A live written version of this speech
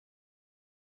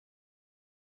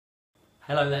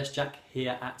Hello, there's Jack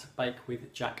here at Bake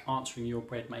with Jack, answering your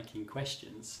bread making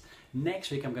questions. Next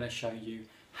week I'm going to show you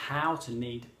how to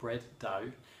knead bread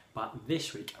dough, but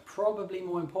this week, probably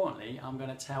more importantly, I'm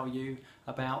going to tell you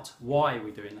about why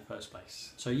we do it in the first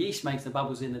place. So yeast makes the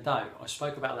bubbles in the dough. I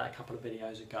spoke about that a couple of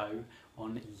videos ago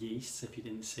on yeast. If you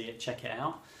didn't see it, check it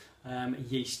out.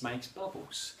 Yeast makes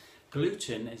bubbles.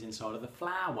 Gluten is inside of the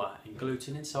flour, and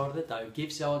gluten inside of the dough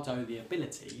gives our dough the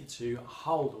ability to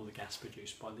hold all the gas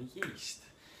produced by the yeast.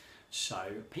 So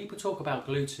people talk about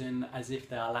gluten as if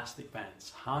they are elastic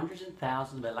bands. Hundreds and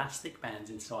thousands of elastic bands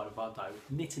inside of our dough,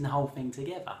 knitting the whole thing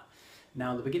together.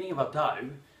 Now, the beginning of our dough,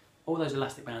 all those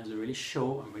elastic bands are really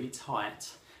short and really tight,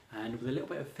 and with a little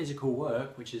bit of physical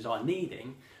work, which is our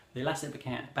kneading, the elastic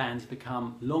bands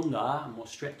become longer and more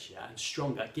stretchier and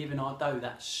stronger, giving our dough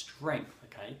that strength,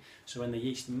 okay? So when the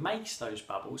yeast makes those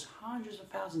bubbles, hundreds of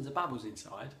thousands of bubbles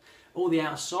inside, all the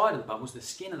outside of the bubbles, the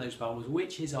skin of those bubbles,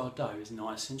 which is our dough, is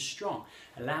nice and strong,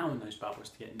 allowing those bubbles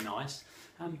to get nice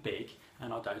and big,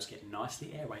 and our doughs get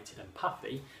nicely aerated and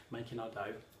puffy, making our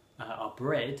dough, our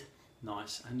bread,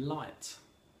 nice and light.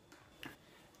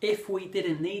 If we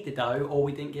didn't knead the dough, or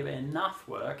we didn't give it enough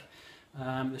work,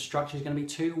 the structure is going to be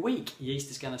too weak. Yeast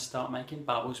is going to start making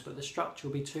bubbles, but the structure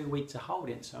will be too weak to hold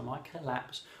it, so it might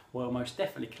collapse, or it'll most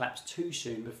definitely collapse too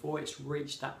soon before it's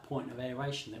reached that point of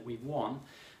aeration that we want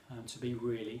to be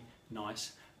really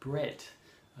nice bread.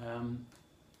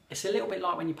 It's a little bit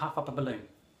like when you puff up a balloon.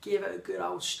 Give it a good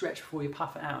old stretch before you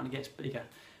puff it out and it gets bigger.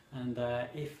 And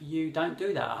if you don't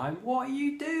do that at home, what are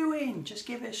you doing? Just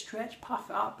give it a stretch, puff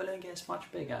it up, balloon gets much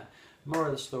bigger. Moral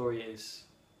of the story is,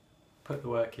 put the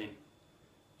work in.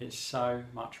 It's so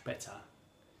much better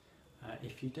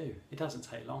if you do. It doesn't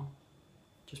take long.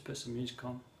 Just put some music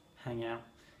on, hang out,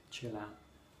 chill out,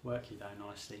 work your dough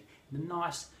nicely in a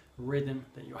nice rhythm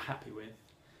that you're happy with,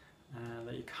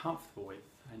 that you're comfortable with,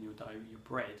 and your dough, your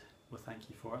bread, will thank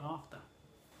you for it after.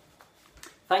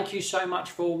 Thank you so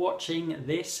much for watching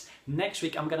this. Next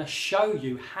week I'm going to show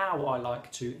you how I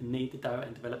like to knead the dough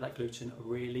and develop that gluten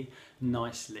really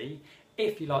nicely.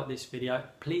 If you like this video,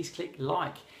 please click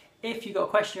like. If you've got a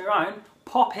question of your own,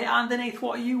 pop it underneath.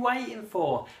 What are you waiting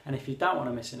for? And if you don't want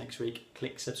to miss it next week,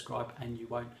 click subscribe and you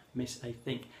won't miss a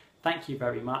thing. Thank you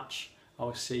very much.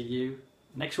 I'll see you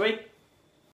next week.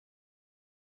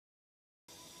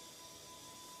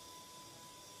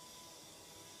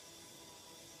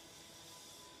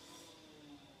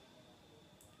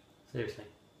 Seriously.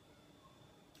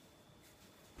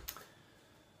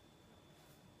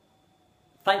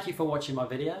 Thank you for watching my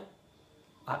video.